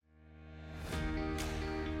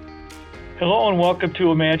Hello and welcome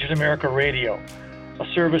to Imagine America Radio, a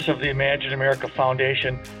service of the Imagine America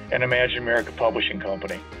Foundation and Imagine America Publishing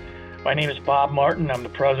Company. My name is Bob Martin. I'm the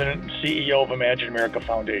president and CEO of Imagine America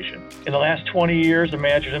Foundation. In the last 20 years,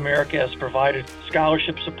 Imagine America has provided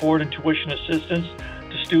scholarship support and tuition assistance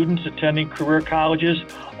to students attending career colleges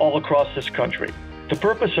all across this country. The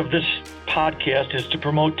purpose of this podcast is to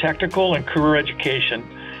promote technical and career education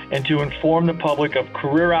and to inform the public of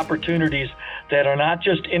career opportunities that are not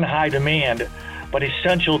just in high demand, but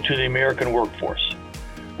essential to the American workforce.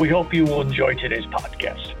 We hope you will enjoy today's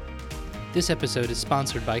podcast. This episode is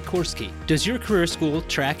sponsored by CourseKey. Does your career school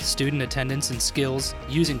track student attendance and skills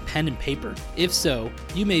using pen and paper? If so,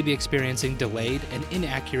 you may be experiencing delayed and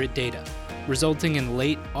inaccurate data, resulting in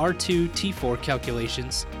late R2, T4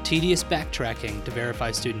 calculations, tedious backtracking to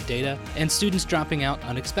verify student data, and students dropping out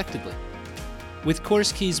unexpectedly. With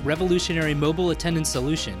CourseKey's revolutionary mobile attendance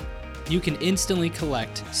solution, you can instantly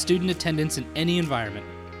collect student attendance in any environment,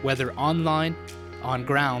 whether online, on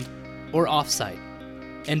ground, or off-site,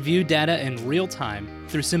 and view data in real time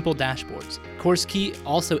through simple dashboards. CourseKey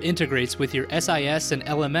also integrates with your SIS and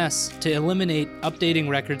LMS to eliminate updating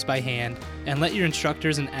records by hand and let your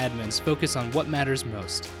instructors and admins focus on what matters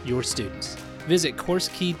most, your students. Visit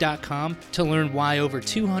CourseKey.com to learn why over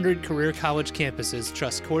 200 career college campuses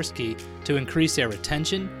trust CourseKey to increase their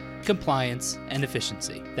retention, compliance, and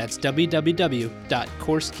efficiency. That's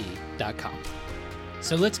www.CourseKey.com.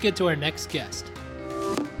 So let's get to our next guest.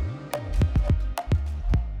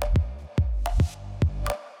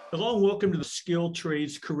 Hello and welcome to the Skilled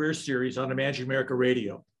Trades Career Series on Imagine America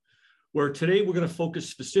Radio, where today we're going to focus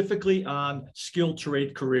specifically on skilled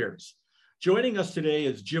trade careers. Joining us today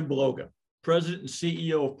is Jim Bloga, President and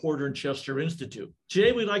CEO of Porter and Chester Institute.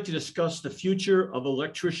 Today we'd like to discuss the future of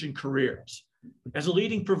electrician careers. As a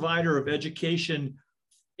leading provider of education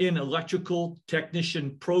in electrical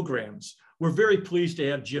technician programs, we're very pleased to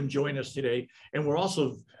have Jim join us today, and we're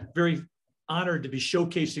also very honored to be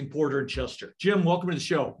showcasing Porter and Chester. Jim, welcome to the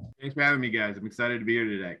show. Thanks for having me, guys. I'm excited to be here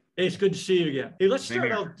today. Hey, it's good to see you again. Hey, let's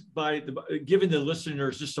start out by giving the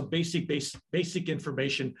listeners just some basic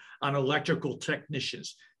information on electrical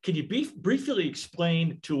technicians. Can you briefly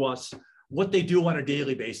explain to us what they do on a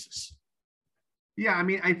daily basis? Yeah,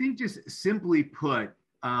 I think just simply put,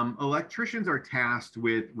 electricians are tasked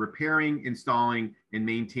with repairing, installing, and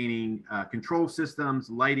maintaining control systems,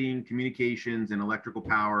 lighting, communications, and electrical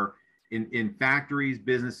power in factories,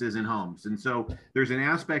 businesses, and homes. And so there's an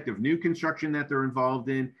aspect of new construction that they're involved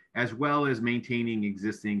in, as well as maintaining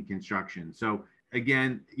existing construction. So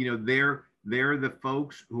again, they're the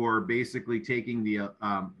folks who are basically taking the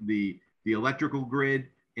electrical grid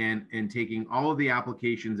and taking all of the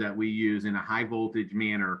applications that we use in a high voltage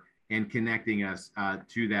manner and connecting us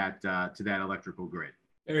to that electrical grid.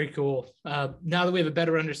 Very cool. Now that we have a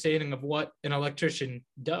better understanding of what an electrician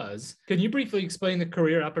does, can you briefly explain the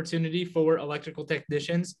career opportunity for electrical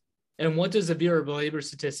technicians? And what does the Bureau of Labor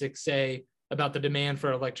Statistics say about the demand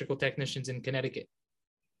for electrical technicians in Connecticut?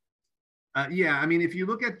 If you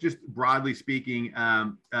look at just broadly speaking,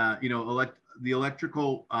 the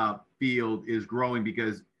electrical field is growing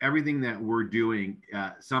because everything that we're doing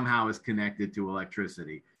somehow is connected to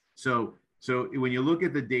electricity. So when you look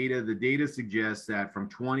at the data suggests that from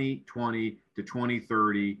 2020 to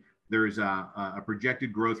 2030, there's a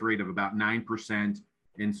projected growth rate of about 9%.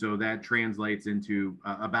 And so that translates into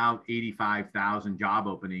about 85,000 job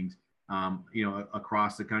openings,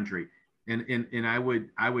 across the country. And I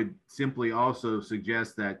would simply also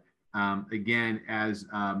suggest that, again, as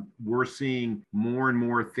we're seeing more and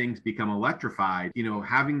more things become electrified,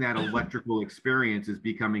 having that electrical experience is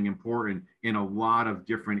becoming important in a lot of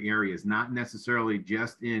different areas, not necessarily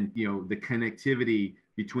just in, the connectivity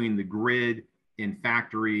between the grid and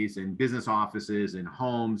factories and business offices and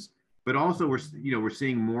homes, but also we're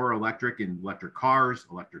seeing more electric in electric cars,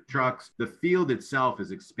 electric trucks. The field itself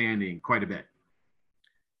is expanding quite a bit.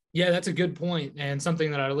 Yeah, that's a good point. And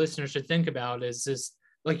something that our listeners should think about is this,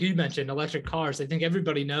 like you mentioned, electric cars. I think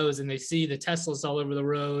everybody knows, and they see the Teslas all over the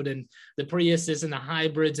road and the Priuses and the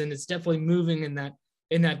hybrids, and it's definitely moving in that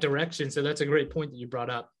direction. So that's a great point that you brought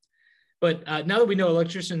up. But now that we know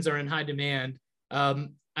electricians are in high demand, I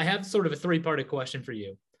have sort of a three-part question for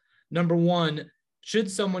you. Number one,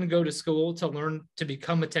 should someone go to school to learn to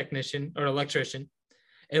become a technician or electrician?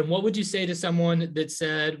 And what would you say to someone that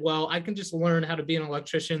said, well, I can just learn how to be an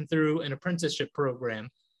electrician through an apprenticeship program?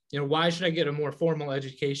 Why should I get a more formal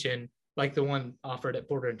education like the one offered at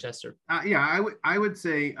Porter and Chester? I would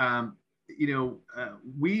say,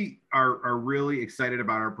 we are really excited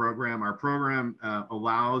about our program. Our program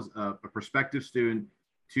allows a prospective student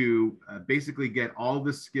to basically get all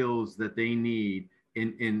the skills that they need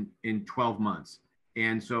in 12 months.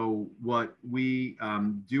 And so what we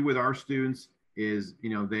do with our students is,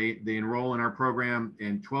 they enroll in our program,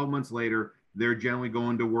 and 12 months later, they're generally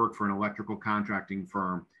going to work for an electrical contracting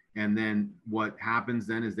firm. And then what happens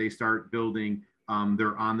then is they start building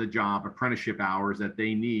their on-the-job apprenticeship hours that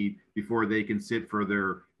they need before they can sit for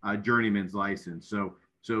their journeyman's license.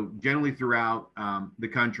 So generally throughout the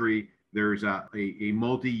country, there's a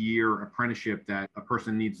multi-year apprenticeship that a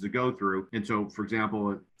person needs to go through. And so, for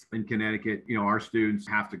example, in Connecticut, our students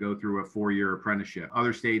have to go through a 4-year apprenticeship.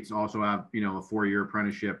 Other states also have, a 4-year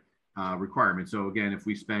apprenticeship requirement. So again, if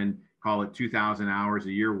we spend, call it 2,000 hours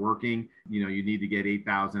a year working, you need to get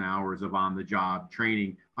 8,000 hours of on-the-job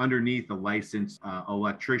training underneath a licensed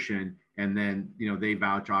electrician. And then, they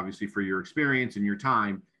vouch obviously for your experience and your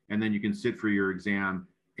time, and then you can sit for your exam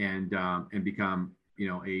and become,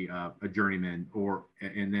 a journeyman,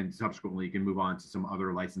 and then subsequently you can move on to some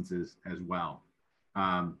other licenses as well.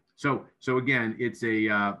 So again, it's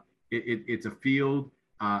a field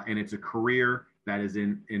and it's a career that is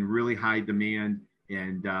in really high demand.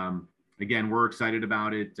 And again, we're excited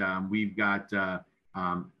about it. We've got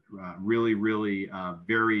really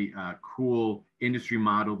very cool industry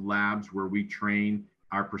modeled labs where we train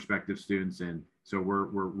our prospective students in. So we're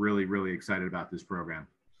really excited about this program.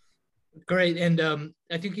 Great. And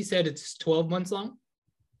I think you said it's 12 months long?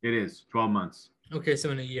 It is 12 months. Okay, so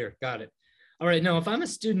in a year. Got it. All right. Now, if I'm a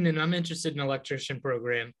student and I'm interested in an electrician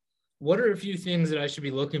program, what are a few things that I should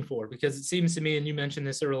be looking for? Because it seems to me, and you mentioned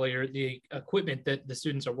this earlier, the equipment that the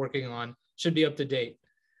students are working on should be up to date.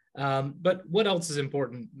 But what else is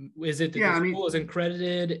important? Is it that the school is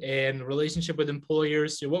accredited and relationship with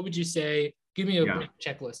employers? So what would you say? Give me a brief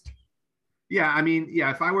checklist. Yeah,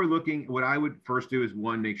 if I were looking, what I would first do is,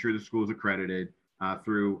 one, make sure the school is accredited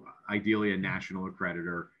through ideally a national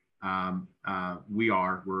accreditor.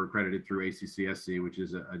 We're accredited through ACCSC, which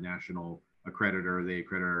is a national accreditor. They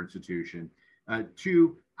accredit our institution.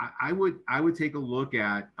 Two, I would take a look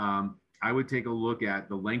at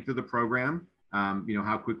the length of the program.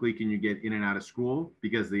 How quickly can you get in and out of school,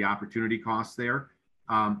 because the opportunity costs there.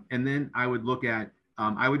 And then I would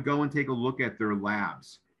go and take a look at their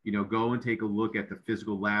labs. Go and take a look at the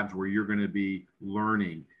physical labs where you're going to be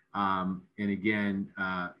learning. And again,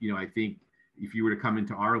 I think if you were to come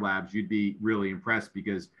into our labs, you'd be really impressed,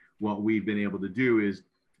 because what we've been able to do is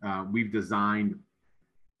we've designed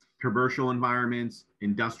commercial environments,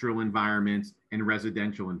 industrial environments, and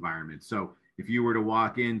residential environments. So if you were to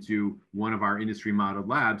walk into one of our industry modeled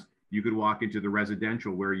labs, you could walk into the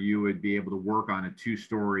residential, where you would be able to work on a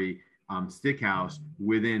 2-story stick house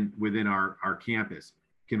within our campus.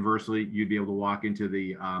 Conversely, you'd be able to walk into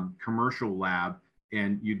the commercial lab,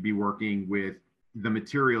 and you'd be working with the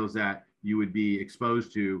materials that you would be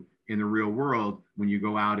exposed to in the real world when you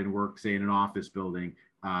go out and work, say, in an office building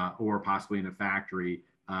or possibly in a factory.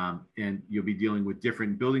 And you'll be dealing with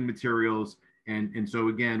different building materials. And so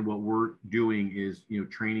again, what we're doing is,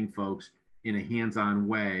 training folks in a hands-on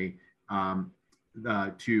way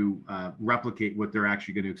to replicate what they're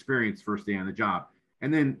actually going to experience first day on the job.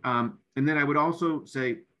 And then I would also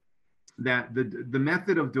say that the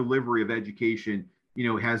method of delivery of education,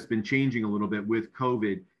 has been changing a little bit with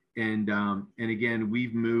COVID. And again,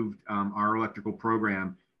 we've moved our electrical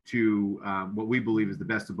program to what we believe is the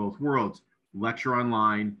best of both worlds: lecture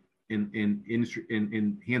online,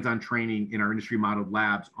 in hands-on training in our industry modeled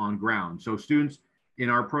labs on ground. So students in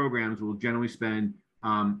our programs will generally spend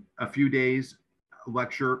a few days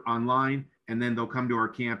lecture online, and then they'll come to our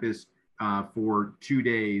campus for 2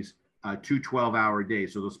 days, 2 12-hour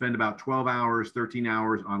days. So they'll spend about 12 hours, 13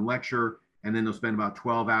 hours on lecture, and then they'll spend about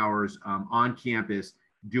 12 hours on campus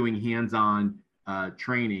doing hands-on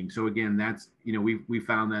training. So again, that's, we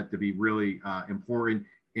found that to be really important.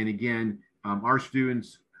 And again, our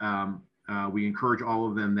students, we encourage all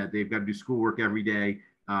of them that they've got to do schoolwork every day.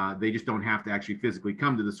 They just don't have to actually physically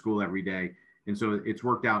come to the school every day. And so it's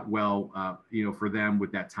worked out well, for them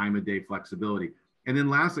with that time of day flexibility. And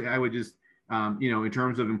then lastly, I would just, in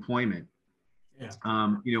terms of employment,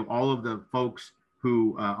 all of the folks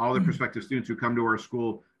who, all the prospective students who come to our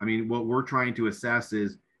school, what we're trying to assess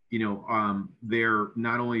is, they're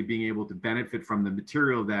not only being able to benefit from the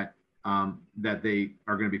material that they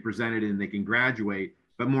are going to be presented and they can graduate,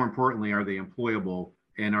 but more importantly, are they employable,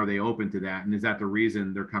 and are they open to that? And is that the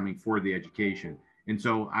reason they're coming for the education? And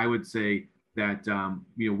so I would say that,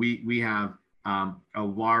 we have a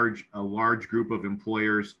large group of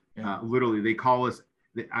employers. Literally, they call us.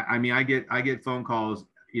 I get phone calls,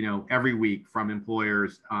 every week from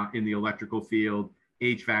employers in the electrical field,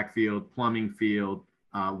 HVAC field, plumbing field,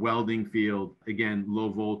 welding field, again, low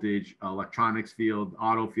voltage, electronics field,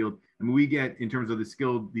 auto field. I mean, we get, in terms of these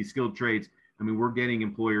skilled trades, I mean, we're getting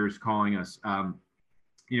employers calling us,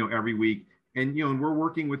 every week. And, and we're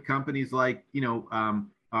working with companies like,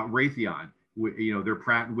 Raytheon, their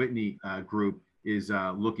Pratt and Whitney group is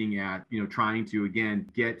looking at, trying to, again,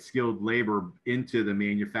 get skilled labor into the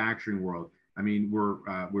manufacturing world. I mean,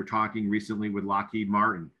 we're talking recently with Lockheed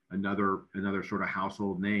Martin, another sort of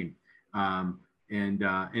household name. And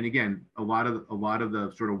again, a lot of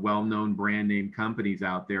the sort of well-known brand name companies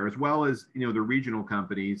out there, as well as, the regional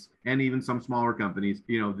companies and even some smaller companies,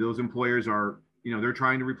 those employers are, they're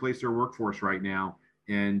trying to replace their workforce right now.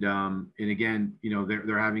 And again,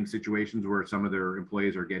 they're having situations where some of their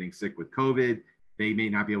employees are getting sick with COVID. They may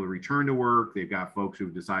not be able to return to work. They've got folks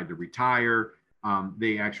who decide to retire.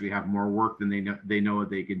 They actually have more work than they know what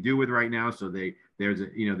they can do with right now. So there's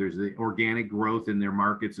the organic growth in their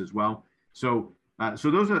markets as well. So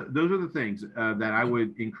those are the things that I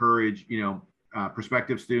would encourage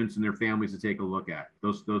prospective students and their families to take a look at.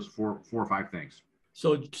 Those four or five things.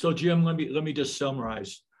 So Jim, let me just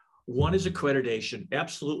summarize. One is accreditation,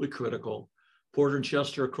 absolutely critical. Porter and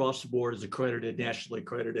Chester across the board is accredited, nationally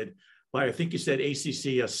accredited by, I think you said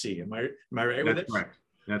ACCSC. Am I right with it? That's correct.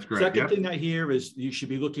 That's correct. Second thing I hear is you should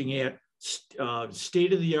be looking at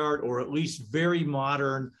state of the art, or at least very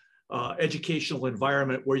modern educational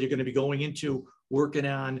environment where you're going to be going into working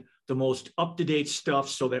on the most up-to-date stuff,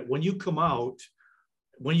 so that when you come out,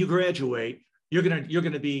 when you graduate, you're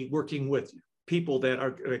going to be working with people that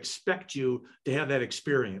expect you to have that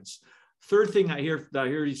experience. Third thing I hear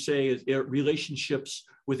you say is relationships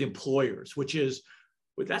with employers,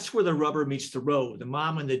 that's where the rubber meets the road. The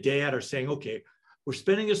mom and the dad are saying, okay, we're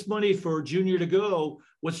spending this money for Junior to go.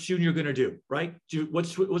 What's Junior going to do, right?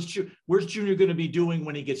 Where's Junior going to be doing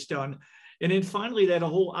when he gets done? And then finally, that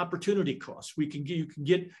whole opportunity cost. You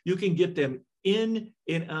can get them in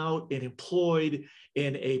and out and employed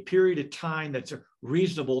in a period of time that's a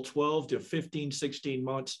reasonable 12 to 15, 16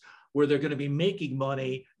 months, where they're going to be making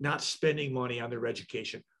money, not spending money on their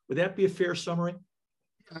education. Would that be a fair summary?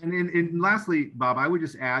 And lastly, Bob, I would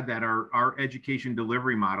just add that our education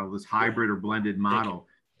delivery model, this hybrid or blended model,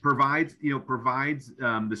 provides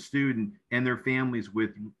the student and their families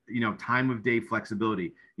with time of day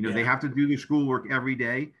flexibility. They have to do their schoolwork every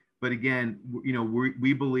day, but again,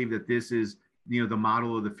 we believe that this is the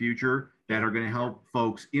model of the future that are going to help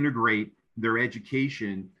folks integrate their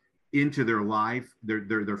education into their life,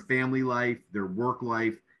 their family life, their work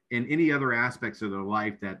life, and any other aspects of their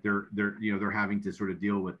life that they're having to sort of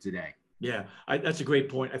deal with today. Yeah, that's a great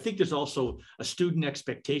point. I think there's also a student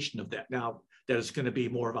expectation of that now, that it's going to be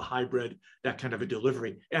more of a hybrid, that kind of a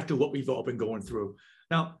delivery after what we've all been going through.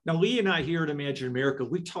 Now Lee and I here at Imagine America,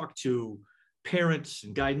 we talk to parents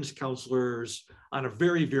and guidance counselors on a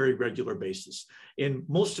very, very regular basis. And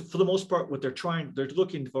for the most part, what they're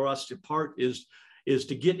looking for us to part is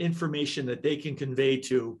to get information that they can convey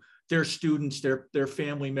to their students, their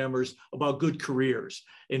family members, about good careers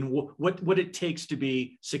and what it takes to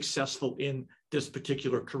be successful in this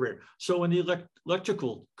particular career. So in the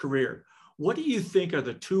electrical career, what do you think are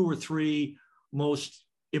the 2 or 3 most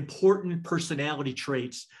important personality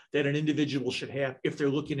traits that an individual should have if they're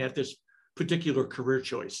looking at this particular career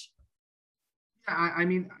choice? Yeah, I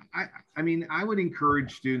mean, I would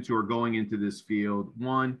encourage students who are going into this field,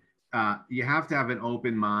 one, you have to have an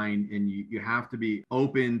open mind, and you have to be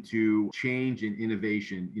open to change and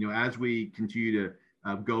innovation. As we continue to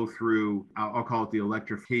go through, I'll call it the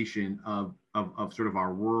electrification of sort of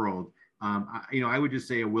our world. I would just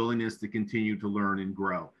say a willingness to continue to learn and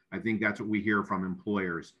grow. I think that's what we hear from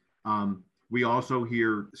employers. We also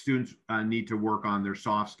hear students need to work on their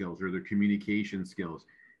soft skills or their communication skills.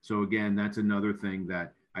 So again, that's another thing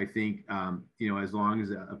that I think, as long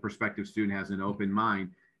as a prospective student has an open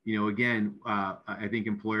mind, again, I think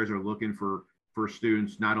employers are looking for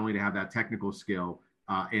students not only to have that technical skill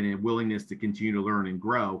and a willingness to continue to learn and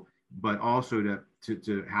grow, but also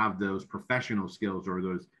to have those professional skills or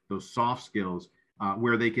those soft skills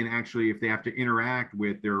where they can actually, if they have to interact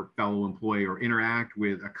with their fellow employee or interact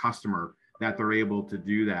with a customer, that they're able to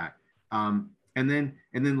do that. And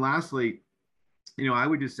then lastly, I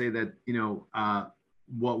would just say that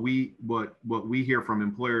what we hear from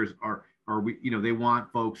employers are they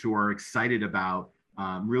want folks who are excited about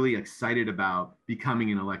really excited about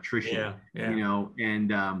becoming an electrician. And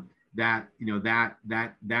that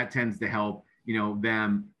tends to help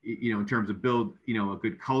them in terms of build a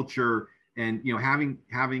good culture, and having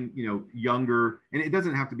younger, and it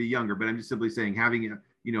doesn't have to be younger, but I'm just simply saying having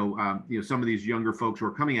some of these younger folks who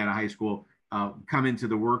are coming out of high school come into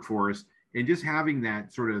the workforce and just having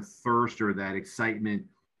that sort of thirst or that excitement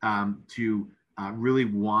to really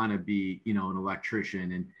want to be, an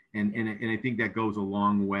electrician. And I think that goes a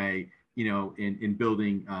long way, in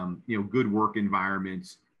building, good work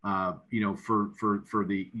environments, for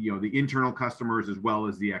the, the internal customers as well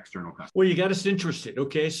as the external customers. Well, you got us interested.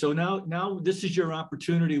 Okay. So now this is your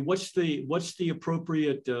opportunity. What's the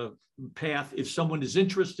appropriate path if someone is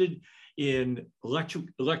interested in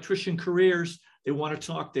electrician careers? They want to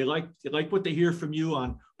talk. They like what they hear from you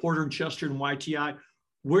on Porter and Chester and YTI.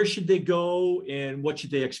 Where should they go, and what should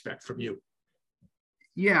they expect from you?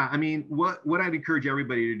 Yeah, I mean, what I'd encourage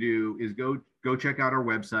everybody to do is go check out our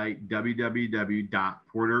website,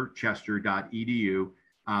 www.porterchester.edu.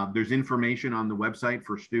 There's information on the website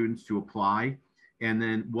for students to apply. And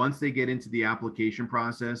then once they get into the application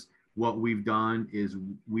process, what we've done is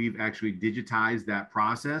we've actually digitized that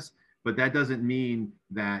process. But that doesn't mean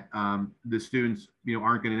that the students,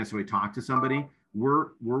 aren't going to necessarily talk to somebody. We're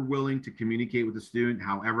willing to communicate with the student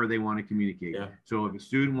however they want to communicate. Yeah. So if a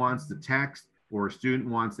student wants to text, or a student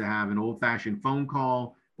wants to have an old-fashioned phone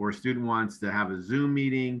call, or a student wants to have a Zoom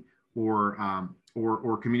meeting, or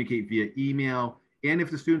communicate via email, and if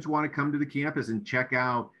the students want to come to the campus and check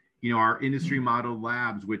out, our industry model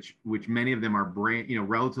labs, which many of them are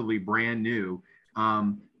relatively brand new,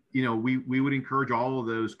 we would encourage all of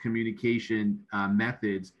those communication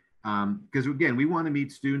methods. Because again, we want to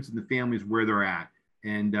meet students and the families where they're at.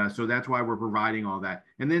 And so that's why we're providing all that.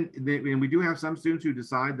 And then we do have some students who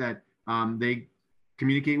decide that they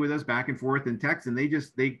communicate with us back and forth in text, and they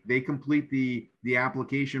complete the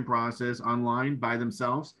application process online by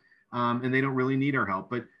themselves, and they don't really need our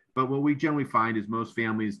help. But what we generally find is most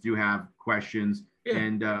families do have questions. Yeah,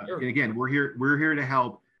 and again, we're here to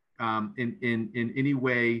help in any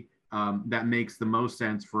way that makes the most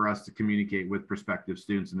sense for us to communicate with prospective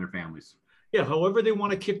students and their families. Yeah, however they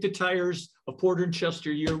want to kick the tires of Porter and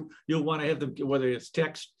Chester, you'll want to have them, whether it's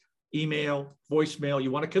text, email, voicemail.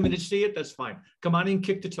 You want to come in and see it? That's fine. Come on in,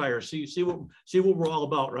 kick the tires. See what we're all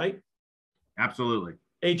about, right? Absolutely.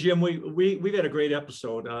 Hey, Jim, we've had a great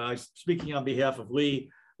episode. Speaking on behalf of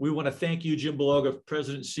Lee, we want to thank you, Jim Beloga,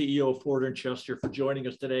 President and CEO of Porter and Chester, for joining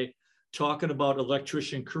us today, talking about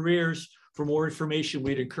electrician careers. For more information,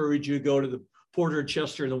 we'd encourage you to go to the Porter and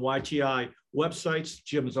Chester and the YTI websites.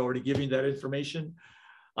 Jim has already given you that information.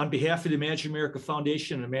 On behalf of the Imagine America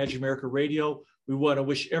Foundation and Imagine America Radio, we want to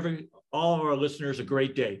wish all of our listeners a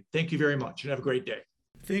great day. Thank you very much, and have a great day.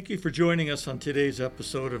 Thank you for joining us on today's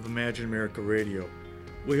episode of Imagine America Radio.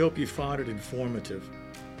 We hope you found it informative.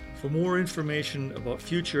 For more information about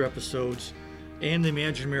future episodes and the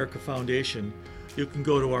Imagine America Foundation, you can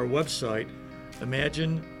go to our website,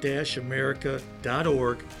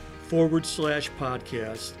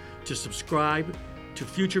 imagine-america.org/podcast, to subscribe to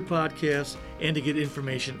future podcasts and to get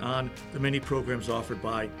information on the many programs offered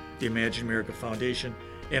by the Imagine America Foundation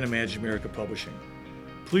and Imagine America Publishing.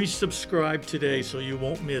 Please subscribe today so you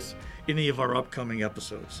won't miss any of our upcoming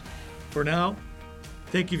episodes. For now,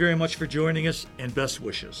 thank you very much for joining us, and best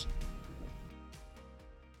wishes.